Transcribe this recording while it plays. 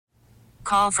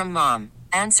Call from mom.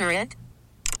 Answer it.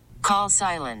 Call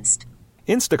silenced.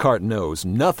 Instacart knows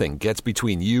nothing gets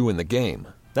between you and the game.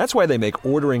 That's why they make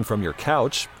ordering from your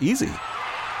couch easy.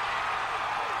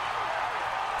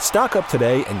 Stock up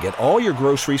today and get all your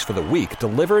groceries for the week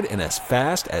delivered in as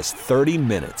fast as 30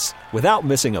 minutes without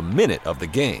missing a minute of the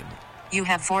game. You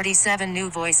have 47 new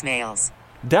voicemails.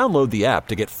 Download the app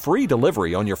to get free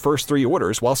delivery on your first 3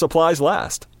 orders while supplies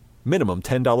last. Minimum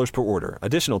 $10 per order.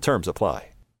 Additional terms apply.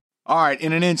 All right,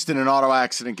 in an instant, an auto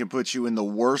accident can put you in the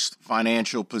worst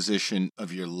financial position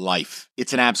of your life.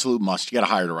 It's an absolute must. You got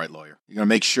to hire the right lawyer. You're going to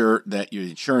make sure that your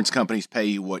insurance companies pay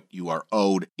you what you are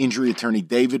owed. Injury attorney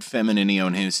David Feminini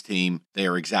and his team, they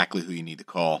are exactly who you need to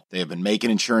call. They have been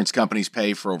making insurance companies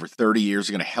pay for over 30 years.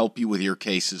 They're going to help you with your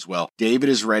case as well. David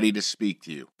is ready to speak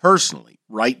to you personally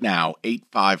right now,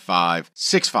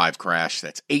 855-65-CRASH.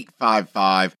 That's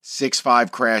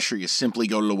 855-65-CRASH, or you simply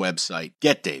go to the website,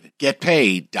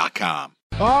 getdavidgetpaid.com.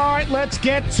 All right, let's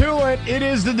get to it. It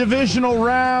is the divisional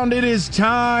round. It is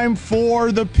time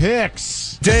for the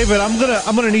picks. David, I'm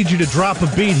gonna need you to drop a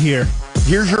beat here.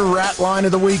 Here's your rat line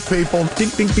of the week, people. Ding,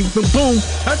 ding, ding, boom, boom.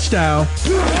 Touchdown.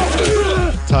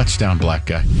 Touchdown, black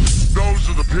guy. Those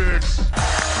are the picks.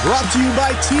 Brought to you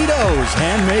by Tito's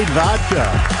Handmade Vodka.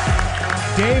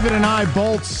 David and I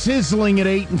both sizzling at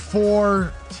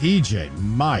 8-4. TJ,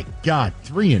 my God,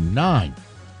 3-9.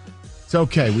 It's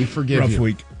okay. We forgive you. Rough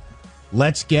week.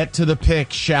 Let's get to the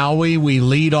pick, shall we? We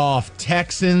lead off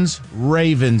Texans,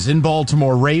 Ravens in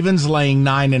Baltimore. Ravens laying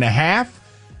 9.5.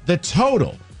 The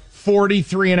total,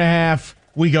 43.5.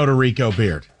 We go to Rico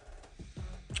Beard.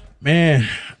 Man,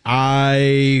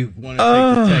 I want to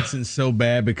take the Texans so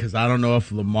bad because I don't know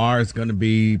if Lamar is going to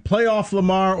be playoff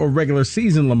Lamar or regular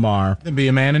season Lamar. Then be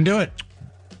a man and do it.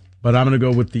 But I'm going to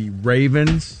go with the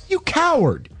Ravens. You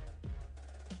coward.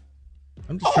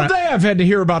 I'm just All day I've had to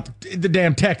hear about the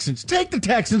damn Texans. Take the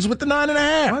Texans with the 9.5.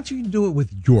 Why don't you do it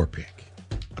with your pick?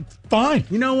 Fine.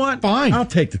 You know what? Fine. I'll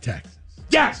take the Texans.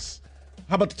 Yes.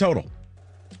 How about the total?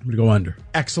 I'm going to go under.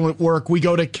 Excellent work. We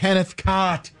go to Kenneth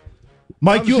Cott.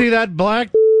 Mike, you see that,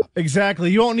 Black? Exactly.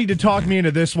 You won't need to talk me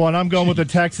into this one. I'm going with the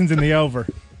Texans in the over.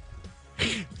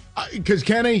 Because,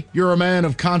 Kenny, you're a man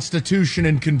of constitution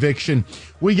and conviction.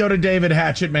 We go to David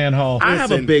Hatchetman Hall. I have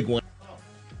a big one.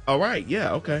 All right.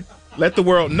 Yeah, okay. Let the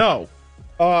world know.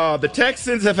 The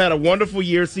Texans have had a wonderful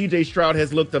year. C.J. Stroud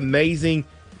has looked amazing.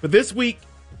 But this week,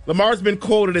 Lamar's been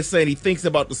quoted as saying he thinks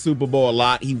about the Super Bowl a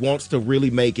lot. He wants to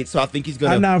really make it. So I think he's going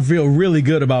to. I now feel really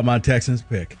good about my Texans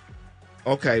pick.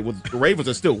 Okay, well, the Ravens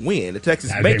will still win. The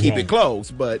Texans may keep it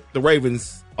close, but the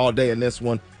Ravens all day in this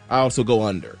one. I also go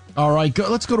under. All right,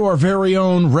 let's go to our very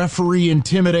own referee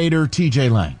intimidator, TJ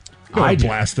Lang. I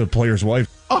blast a player's wife.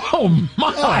 Oh,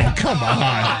 my. Oh, come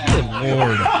on. Good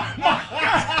Lord.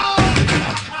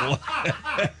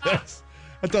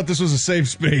 I thought this was a safe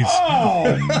space.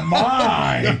 Oh,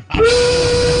 my.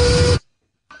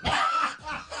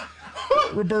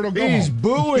 Roberto, go He's home.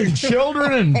 booing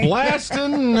children and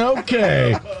blasting.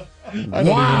 Okay. I don't even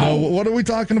know. What are we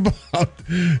talking about?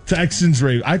 Texans,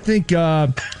 Ravens. I think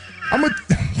I'm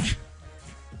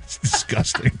it's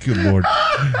disgusting. Good Lord.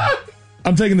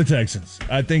 I'm taking the Texans.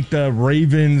 I think the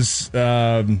Ravens.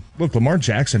 Look, Lamar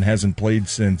Jackson hasn't played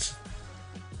since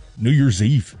New Year's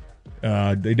Eve.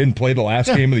 They didn't play the last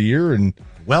game of the year, and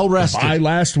well rested by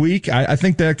last week. I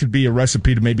think that could be a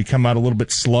recipe to maybe come out a little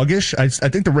bit sluggish. I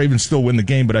think the Ravens still win the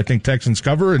game, but I think Texans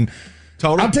cover. And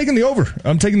total. I'm taking the over.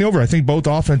 I think both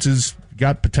offenses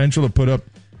got potential to put up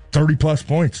 30-plus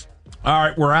points. All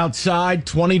right, we're outside,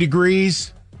 20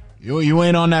 degrees. You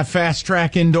ain't on that fast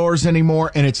track indoors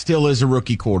anymore, and it still is a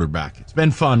rookie quarterback. It's been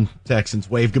fun, Texans.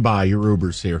 Wave goodbye, your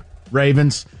Ubers here.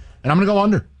 Ravens, and I'm going to go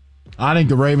under. I think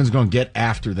the Ravens are going to get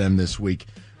after them this week.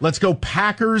 Let's go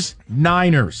Packers,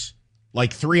 Niners,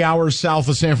 like 3 hours south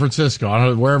of San Francisco, I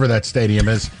don't know, wherever that stadium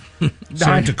is.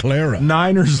 Santa Clara.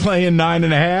 Niners laying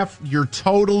 9.5. Your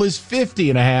total is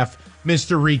 50.5,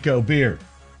 Mr. Rico Beard.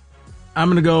 I'm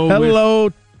going to go Hello.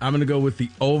 I'm going to go with the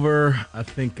over. I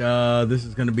think this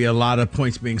is going to be a lot of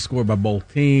points being scored by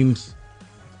both teams.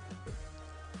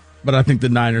 But I think the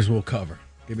Niners will cover.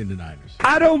 Give me the Niners.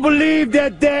 I don't believe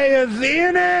that there is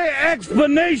any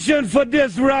explanation for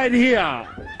this right here.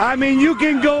 I mean, you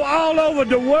can go all over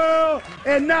the world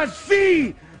and not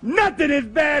see nothing as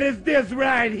bad as this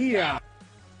right here.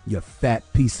 You fat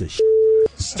piece of shit.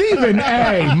 Stephen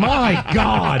A., my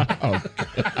God. Oh,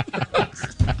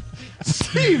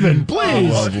 Stephen,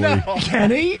 please. Oh, no.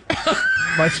 Kenny?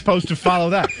 Am I supposed to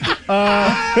follow that?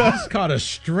 Just caught a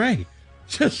stray.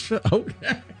 Just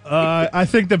okay. I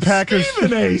think the Packers.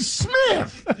 Stephen A.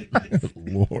 Smith.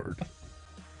 Lord.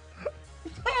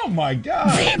 Oh, my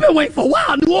God. He's been waiting for a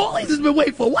while. New Orleans has been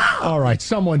waiting for a while. All right,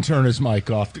 someone turn his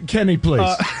mic off. Kenny,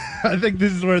 please. I think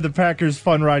this is where the Packers'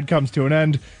 fun ride comes to an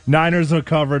end. Niners will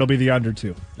cover. It'll be the under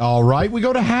 2. All right, we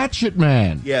go to Hatchet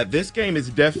Man. Yeah, this game is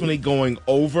definitely going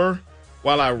over.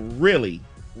 While I really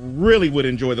would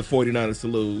enjoy the 49ers to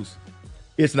lose,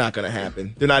 it's not going to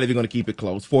happen. They're not even going to keep it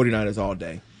close. 49ers all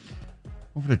day.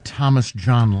 Over to Thomas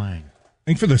John Lang. I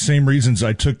think for the same reasons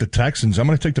I took the Texans, I'm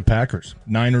going to take the Packers.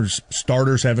 Niners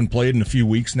starters haven't played in a few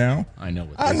weeks now. I know.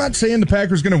 I'm not saying the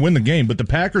Packers going to win the game, but the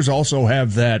Packers also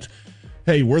have that,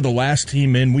 hey, we're the last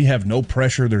team in. We have no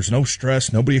pressure. There's no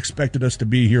stress. Nobody expected us to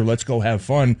be here. Let's go have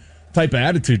fun type of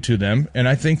attitude to them. And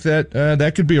I think that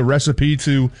that could be a recipe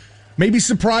to maybe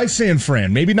surprise San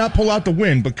Fran. Maybe not pull out the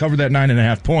win, but cover that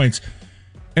 9.5 points.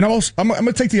 And I'm going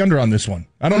to take the under on this one.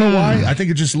 I don't know why. I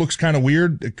think it just looks kind of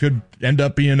weird. It could end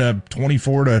up being a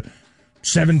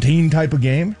 24-17 type of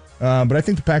game. But I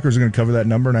think the Packers are going to cover that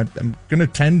number, and I'm going to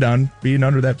tend on being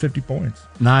under that 50 points.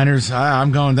 Niners,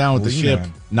 I'm going down with the ship.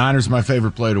 Niners, my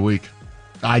favorite play of the week.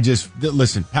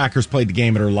 Listen, Packers played the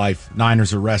game of their life.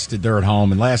 Niners are rested. They're at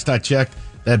home. And last I checked,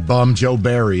 that bum Joe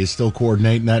Barry is still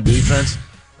coordinating that defense.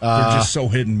 They're just so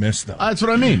hit and miss, though. That's what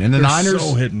I mean. And the Niners,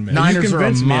 so hit and miss. Niners are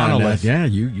a monolith. Yeah,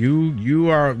 you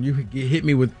hit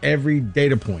me with every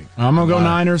data point. I'm gonna go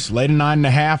Niners. Lay to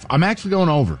 9.5. I'm actually going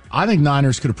over. I think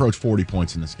Niners could approach 40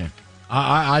 points in this game.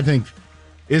 I think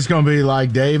it's gonna be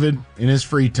like David in his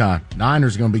free time.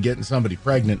 Niners gonna be getting somebody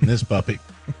pregnant in this puppy.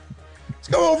 Let's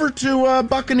go over to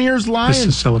Buccaneers Lions. This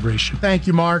is celebration. Thank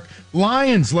you, Mark.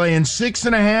 Lions laying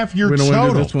 6.5. Your We don't total.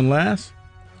 want to do this one last.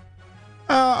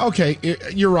 Okay,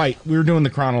 you're right. We were doing the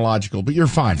chronological, but you're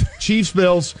fine. Chiefs,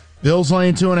 Bills. Bills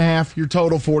laying 2.5. Your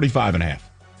total 45.5.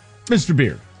 Mr.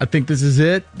 Beard. I think this is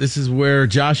it. This is where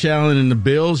Josh Allen and the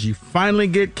Bills, you finally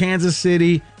get Kansas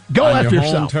City. Go on after your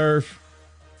home yourself. turf.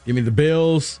 Give me the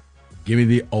Bills. Give me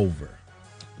the over.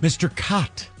 Mr.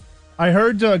 Cott. I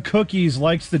heard Cookies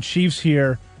likes the Chiefs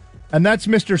here, and that's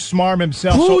Mr. Smarm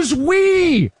himself. Who's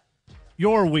we?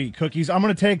 You're we, Cookies. I'm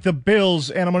going to take the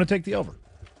Bills, and I'm going to take the over.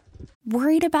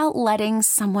 Worried about letting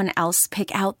someone else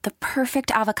pick out the perfect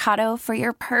avocado for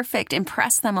your perfect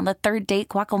impress them on the third date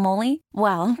guacamole?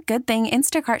 Well, good thing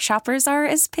Instacart shoppers are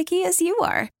as picky as you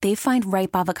are. They find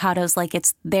ripe avocados like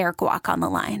it's their guac on the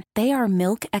line. They are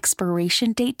milk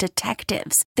expiration date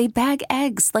detectives. They bag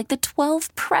eggs like the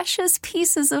 12 precious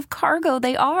pieces of cargo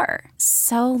they are.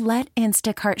 So let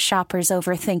Instacart shoppers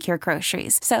overthink your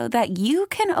groceries so that you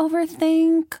can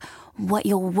overthink what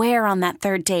you'll wear on that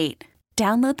third date.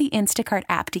 Download the Instacart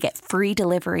app to get free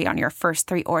delivery on your first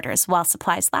 3 orders while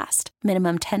supplies last.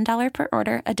 Minimum $10 per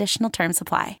order. Additional terms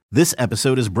apply. This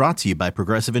episode is brought to you by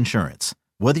Progressive Insurance.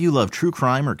 Whether you love true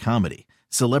crime or comedy,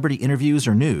 celebrity interviews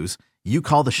or news, you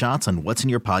call the shots on what's in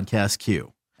your podcast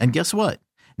queue. And guess what?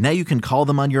 Now you can call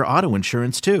them on your auto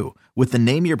insurance too with the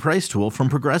Name Your Price tool from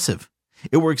Progressive.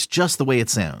 It works just the way it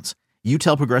sounds. You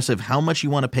tell Progressive how much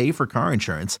you want to pay for car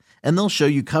insurance, and they'll show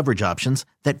you coverage options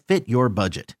that fit your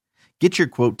budget. Get your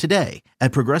quote today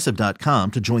at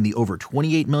Progressive.com to join the over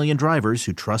 28 million drivers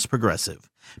who trust Progressive.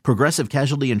 Progressive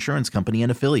Casualty Insurance Company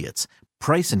and Affiliates.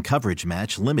 Price and coverage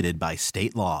match limited by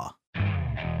state law.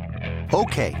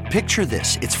 Okay, picture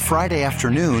this. It's Friday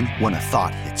afternoon when a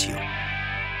thought hits you.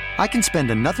 I can spend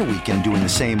another weekend doing the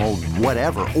same old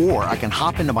whatever, or I can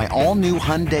hop into my all-new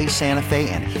Hyundai Santa Fe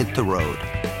and hit the road.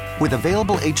 With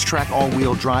available H-Track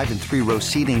all-wheel drive and 3-row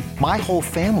seating, my whole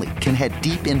family can head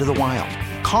deep into the wild.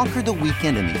 Conquer the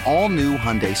weekend in the all-new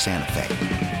Hyundai Santa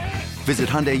Fe. Visit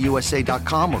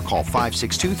HyundaiUSA.com or call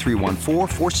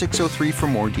 562-314-4603 for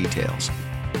more details.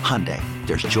 Hyundai,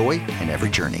 there's joy in every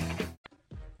journey.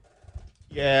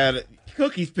 Yeah,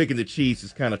 Cookie's picking the Chiefs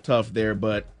is kind of tough there,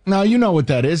 but... Now, you know what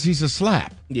that is. He's a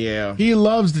slap. Yeah. He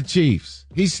loves the Chiefs.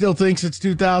 He still thinks it's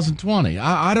 2020.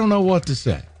 I don't know what to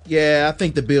say. Yeah, I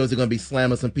think the Bills are going to be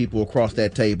slamming some people across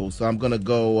that table, so I'm going to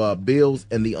go Bills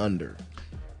and the under.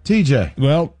 TJ.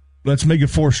 Well, let's make it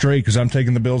 4 straight because I'm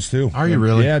taking the Bills too. Are you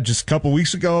really? Yeah, just a couple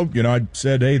weeks ago, I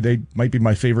said, hey, they might be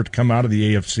my favorite to come out of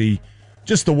the AFC.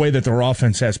 Just the way that their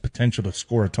offense has potential to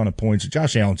score a ton of points.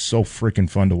 Josh Allen's so freaking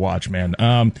fun to watch, man.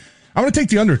 I'm going to take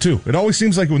the under too. It always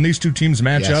seems like when these two teams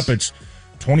match up, it's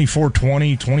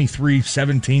 24-20,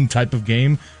 23-17 type of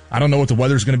game. I don't know what the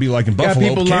weather's going to be like in Buffalo. Got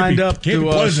people lined up can't be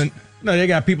pleasant. No, they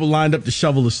got people lined up to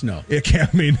shovel the snow. It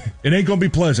can't. It ain't going to be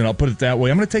pleasant. I'll put it that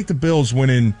way. I'm going to take the Bills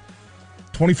winning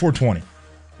 24-20.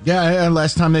 Yeah,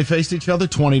 last time they faced each other,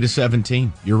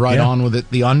 20-17. You're right on with it.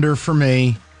 The under for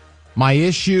me. My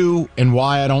issue and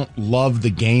why I don't love the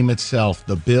game itself,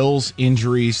 the Bills'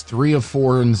 injuries, 3 of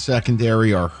 4 in the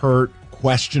secondary are hurt,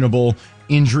 questionable,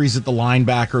 injuries at the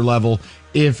linebacker level.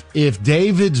 If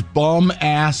David's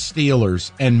bum-ass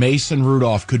Steelers and Mason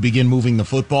Rudolph could begin moving the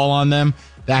football on them,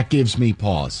 that gives me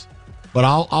pause. But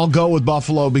I'll go with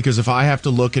Buffalo because if I have to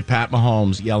look at Pat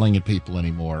Mahomes yelling at people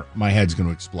anymore, my head's going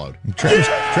to explode.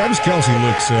 Travis Kelce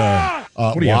looks,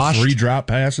 what do you have, 3 drop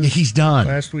passes? He's done.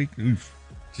 Last week? Oof.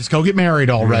 Just go get married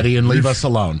already and leave us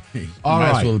alone. All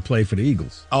might right. as well play for the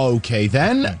Eagles. Okay,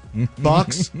 then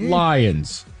Bucks,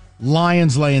 Lions.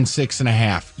 Lions laying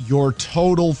 6.5. Your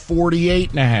total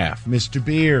 48.5. Mr.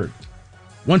 Beard.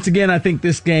 Once again, I think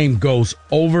this game goes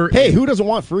over. Hey, who doesn't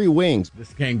want free wings?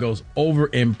 This game goes over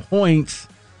in points,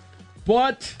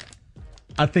 but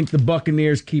I think the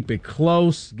Buccaneers keep it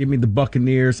close. Give me the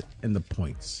Buccaneers and the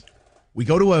points. We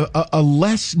go to a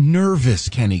less nervous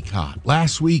Kenny Cott.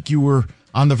 Last week you were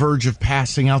on the verge of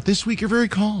passing out. This week you're very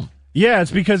calm. Yeah,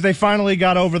 it's because they finally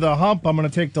got over the hump. I'm going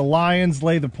to take the Lions,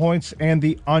 lay the points, and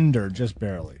the under, just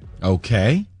barely.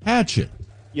 Okay. Hatchet.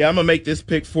 Yeah, I'm going to make this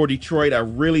pick for Detroit. I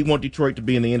really want Detroit to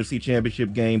be in the NFC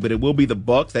Championship game, but it will be the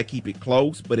Bucks that keep it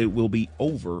close, but it will be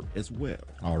over as well.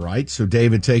 All right, so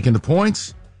David taking the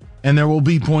points, and there will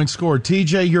be points scored.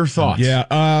 TJ, your thoughts? Yeah,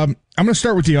 I'm going to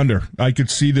start with the under. I could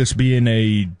see this being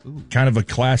a kind of a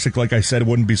classic. Like I said, I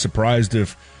wouldn't be surprised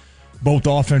if both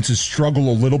offenses struggle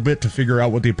a little bit to figure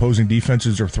out what the opposing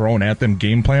defenses are throwing at them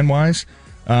game plan-wise.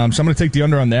 So I'm going to take the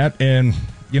under on that, and,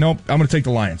 I'm going to take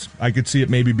the Lions. I could see it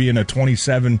maybe being a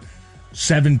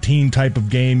 27-17 type of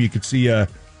game. You could see a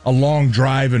long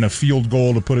drive and a field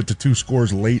goal to put it to 2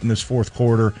 scores late in this fourth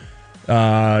quarter.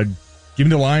 Give me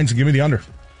the Lions and give me the under.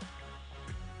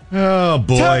 Oh,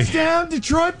 boy. Touchdown,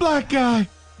 Detroit black guy.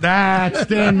 That's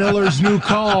Dan Miller's new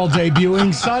call,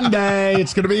 debuting Sunday.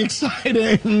 It's going to be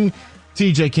exciting.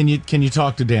 TJ, can you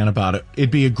talk to Dan about it?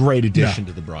 It'd be a great addition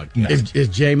to the broadcast.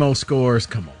 If J-Mo scores,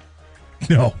 come on.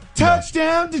 No.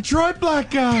 Touchdown, Detroit black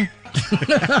guy.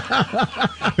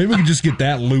 Maybe we can just get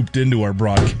that looped into our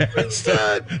broadcast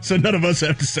so none of us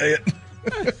have to say it.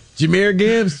 Jameer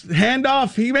Gibbs,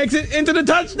 handoff. He makes it into the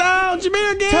touchdown.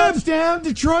 Jameer Gibbs. Touchdown,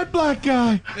 Detroit black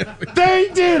guy. They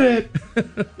did it.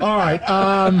 All right.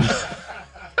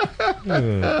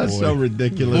 That's so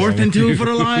ridiculous. 4th and 2 for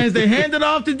the Lions. They hand it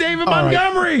off to David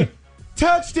Montgomery. Right.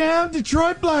 Touchdown,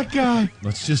 Detroit black guy.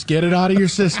 Let's just get it out of your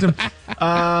system.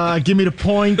 Give me the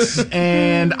points,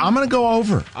 and I'm going to go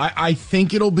over. I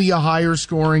think it'll be a higher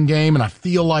scoring game, and I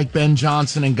feel like Ben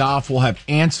Johnson and Goff will have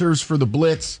answers for the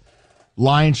blitz.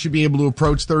 Lions should be able to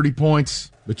approach 30 points.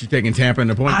 But you're taking Tampa in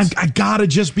the points? I got to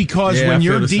just because when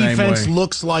your defense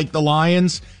looks like the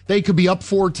Lions, they could be up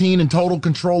 14 in total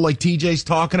control like TJ's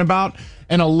talking about,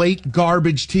 and a late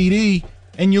garbage TD,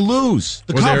 and you lose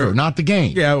the cover, not the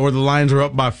game. Yeah, or the Lions are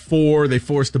up by 4. They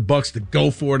force the Bucks to go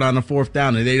for it on the 4th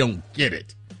down, and they don't get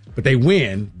it. But they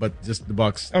win, but just the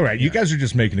Bucks. All right, you guys are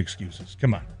just making excuses.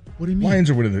 Come on. What do you mean? Lions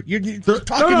are winning. You're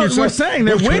talking yourself. We're saying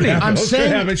they're winning. I'm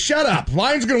saying, shut up.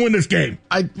 Lions are going to win this game.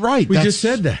 Right. We just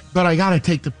said that. But I got to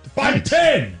take the by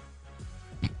 10.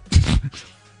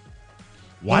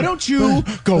 Why don't you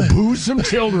go boo some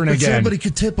children again? Somebody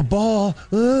could tip a ball.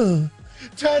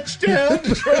 Touchdown.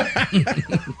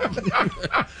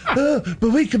 But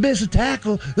we could miss a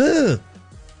tackle. Oh,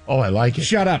 I like it.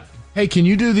 Shut up. Hey, can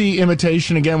you do the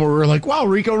imitation again where we're like, wow,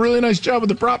 Rico, really nice job with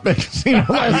the prop bet casino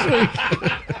last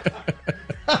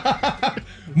week?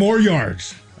 More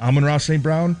yards. Amon-Ra St.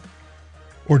 Brown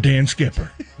or Dan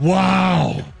Skipper?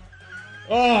 Wow.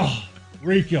 Oh,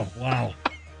 Rico. Wow.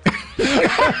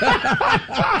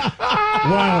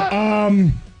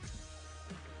 Wow.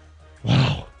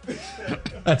 Wow.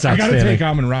 That's outstanding. I got to take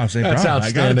Amon-Ra St. Brown. That's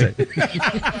outstanding.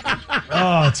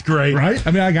 Oh, it's great. Right?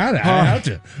 I mean, I got it. I have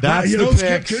to. That's the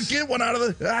pick. Could get one out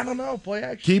of the, I don't know, play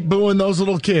action. Keep booing those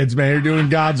little kids, man. You're doing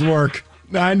God's work.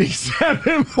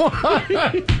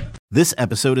 97.1. This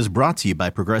episode is brought to you by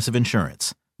Progressive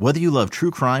Insurance. Whether you love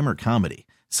true crime or comedy,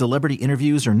 celebrity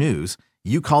interviews or news,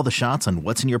 you call the shots on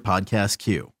what's in your podcast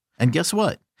queue. And guess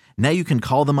what? Now you can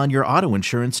call them on your auto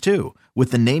insurance too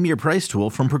with the Name Your Price tool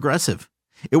from Progressive.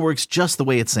 It works just the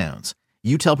way it sounds.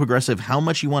 You tell Progressive how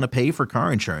much you want to pay for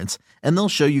car insurance, and they'll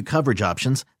show you coverage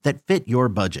options that fit your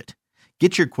budget.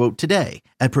 Get your quote today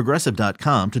at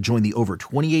Progressive.com to join the over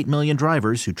 28 million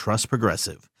drivers who trust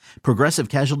Progressive. Progressive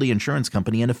Casualty Insurance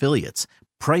Company and Affiliates.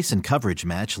 Price and coverage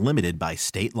match limited by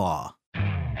state law.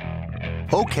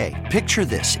 Okay, picture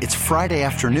this. It's Friday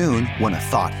afternoon when a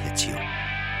thought hits you.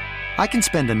 I can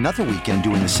spend another weekend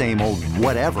doing the same old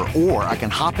whatever, or I can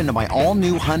hop into my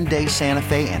all-new Hyundai Santa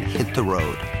Fe and hit the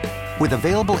road. With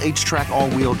available H-Track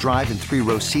all-wheel drive and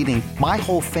 3-row seating, my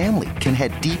whole family can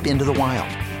head deep into the wild.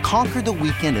 Conquer the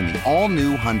weekend in the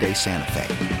all-new Hyundai Santa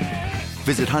Fe.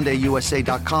 Visit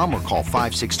HyundaiUSA.com or call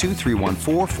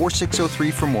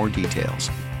 562-314-4603 for more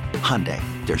details. Hyundai,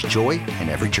 there's joy in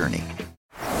every journey.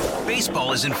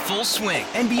 Baseball is in full swing.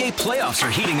 NBA playoffs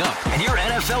are heating up, and your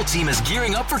NFL team is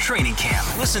gearing up for training camp.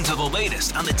 Listen to the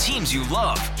latest on the teams you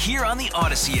love here on the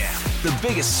Odyssey app. The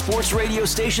biggest sports radio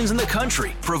stations in the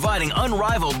country, providing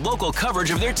unrivaled local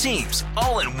coverage of their teams,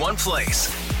 all in one place.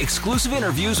 Exclusive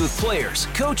interviews with players,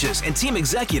 coaches, and team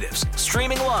executives,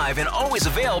 streaming live and always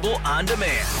available on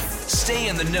demand. Stay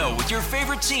in the know with your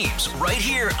favorite teams right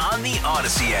here on the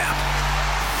Odyssey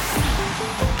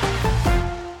app.